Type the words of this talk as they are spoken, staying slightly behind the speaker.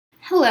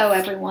Hello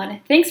everyone,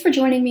 thanks for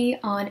joining me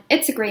on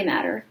It's a Gray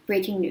Matter,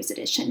 Breaking News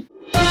Edition.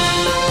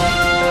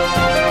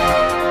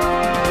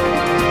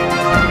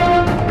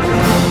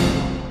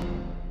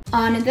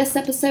 On this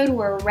episode,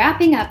 we're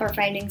wrapping up our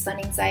findings on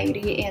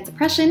anxiety and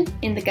depression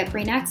in the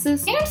gut-brain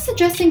axis and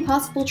suggesting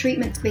possible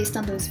treatments based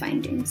on those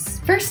findings.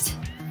 First,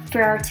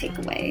 for our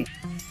takeaway.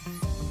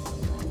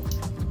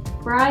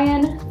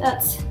 Brian,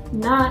 that's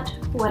not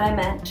what I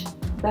meant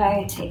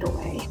by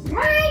takeaway.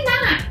 Why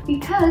not?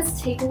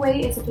 Because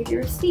takeaway is a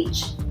figure of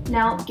speech.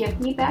 Now give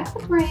me back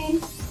the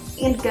brain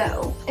and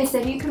go. I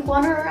said you could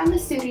wander around the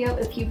studio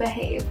if you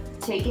behave.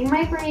 Taking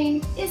my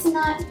brain is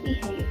not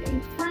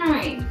behaving.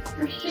 Fine.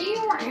 I'll see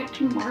you at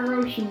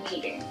tomorrow's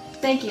meeting.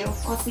 Thank you.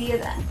 I'll see you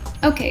then.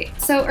 Okay,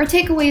 so our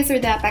takeaways are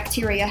that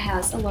bacteria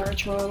has a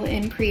large role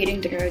in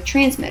creating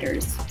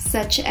neurotransmitters,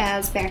 such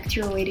as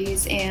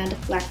bacteroides and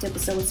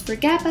lactobacillus for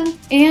GABA,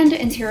 and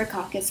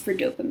enterococcus for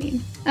dopamine.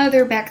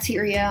 Other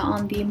bacteria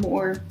on the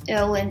more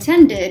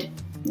ill-intended,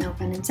 no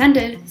pun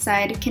intended,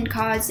 side can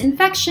cause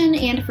infection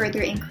and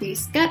further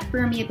increase gut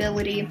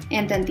permeability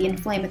and then the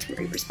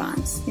inflammatory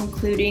response,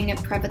 including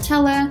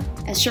Prevotella,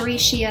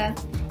 Escherichia,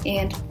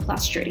 and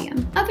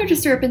Clostridium. Other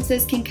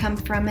disturbances can come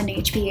from an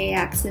HPA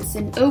axis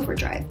in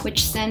overdrive,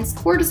 which sends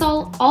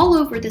cortisol all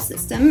over the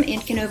system and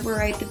can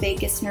override the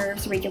vagus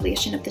nerve's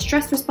regulation of the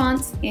stress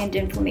response and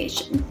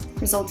inflammation,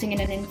 resulting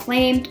in an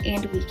inflamed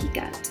and leaky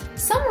gut.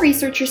 Some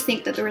researchers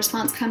think that the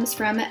response comes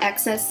from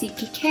excess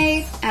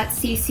CPK at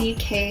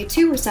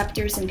CCK2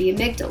 receptors in the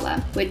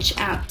amygdala, which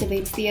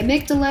activates the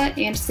amygdala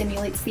and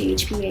stimulates the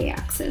HPA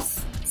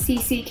axis.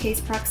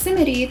 CCK's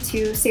proximity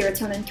to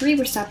serotonin 3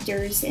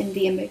 receptors in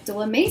the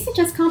amygdala may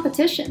suggest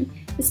competition,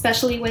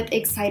 especially with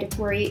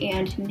excitatory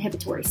and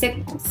inhibitory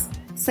signals.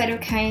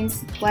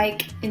 Cytokines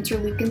like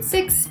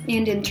interleukin-6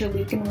 and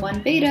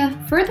interleukin-1 beta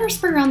further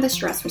spur on the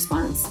stress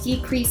response,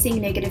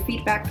 decreasing negative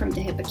feedback from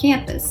the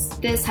hippocampus.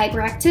 This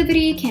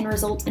hyperactivity can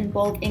result in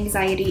both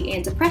anxiety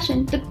and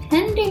depression,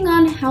 depending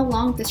on how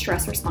long the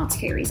stress response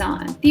carries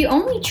on. The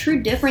only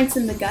true difference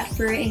in the gut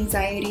for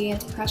anxiety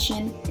and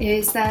depression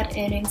is that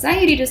in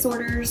anxiety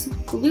disorders,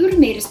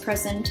 glutamate is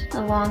present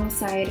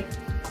alongside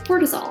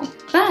cortisol,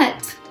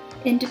 but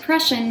in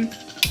depression,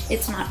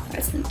 it's not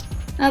present.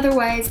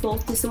 Otherwise,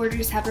 both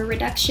disorders have a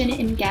reduction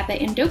in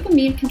GABA and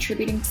dopamine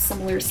contributing to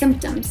similar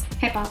symptoms,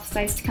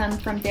 hypothesized to come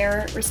from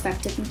their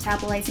respective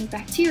metabolizing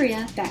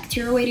bacteria,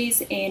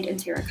 Bacteroides and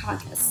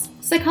Enterococcus.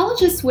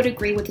 Psychologists would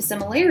agree with the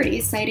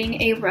similarities,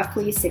 citing a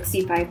roughly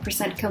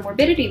 65%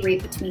 comorbidity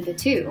rate between the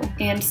two,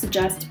 and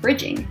suggest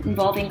bridging,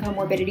 involving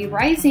comorbidity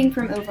rising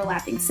from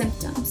overlapping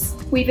symptoms.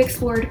 We've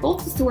explored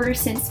both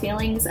disorders since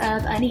feelings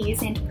of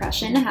unease and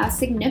depression have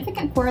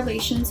significant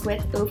correlations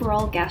with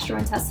overall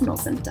gastrointestinal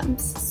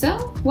symptoms. So,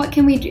 what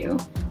can we do?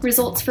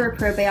 Results for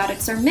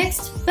probiotics are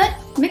mixed, but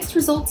mixed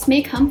results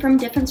may come from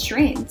different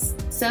strains.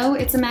 So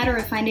it's a matter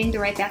of finding the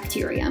right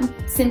bacterium.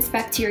 Since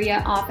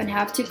bacteria often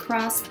have to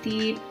cross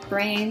the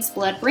brain's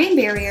blood-brain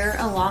barrier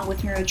along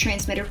with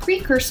neurotransmitter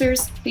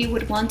precursors, we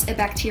would want a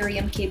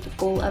bacterium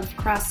capable of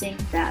crossing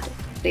that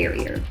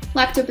barrier.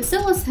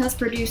 Lactobacillus has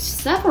produced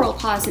several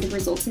positive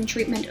results in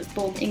treatment of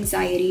both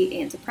anxiety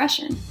and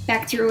depression.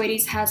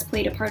 Bacteroides has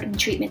played a part in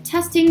treatment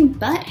testing,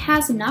 but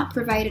has not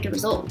provided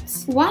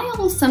results.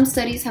 While some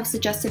studies have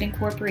suggested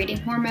incorporating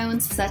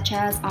hormones such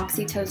as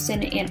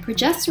oxytocin and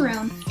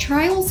progesterone,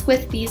 trials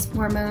with these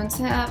hormones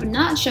have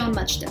not shown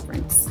much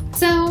difference.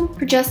 So,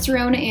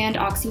 progesterone and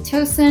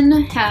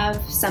oxytocin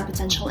have some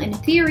potential in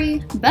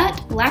theory, but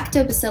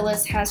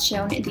lactobacillus has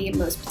shown the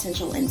most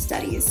potential in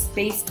studies.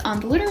 Based on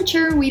the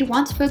literature, we'd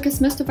want to focus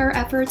most of our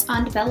efforts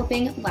on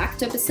developing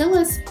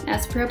lactobacillus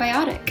as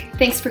probiotic.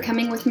 Thanks for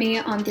coming with me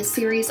on this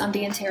series on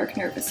the enteric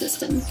nervous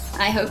system.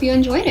 I hope you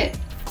enjoyed it.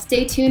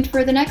 Stay tuned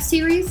for the next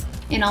series,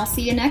 and I'll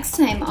see you next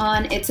time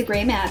on It's a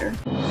Gray Matter.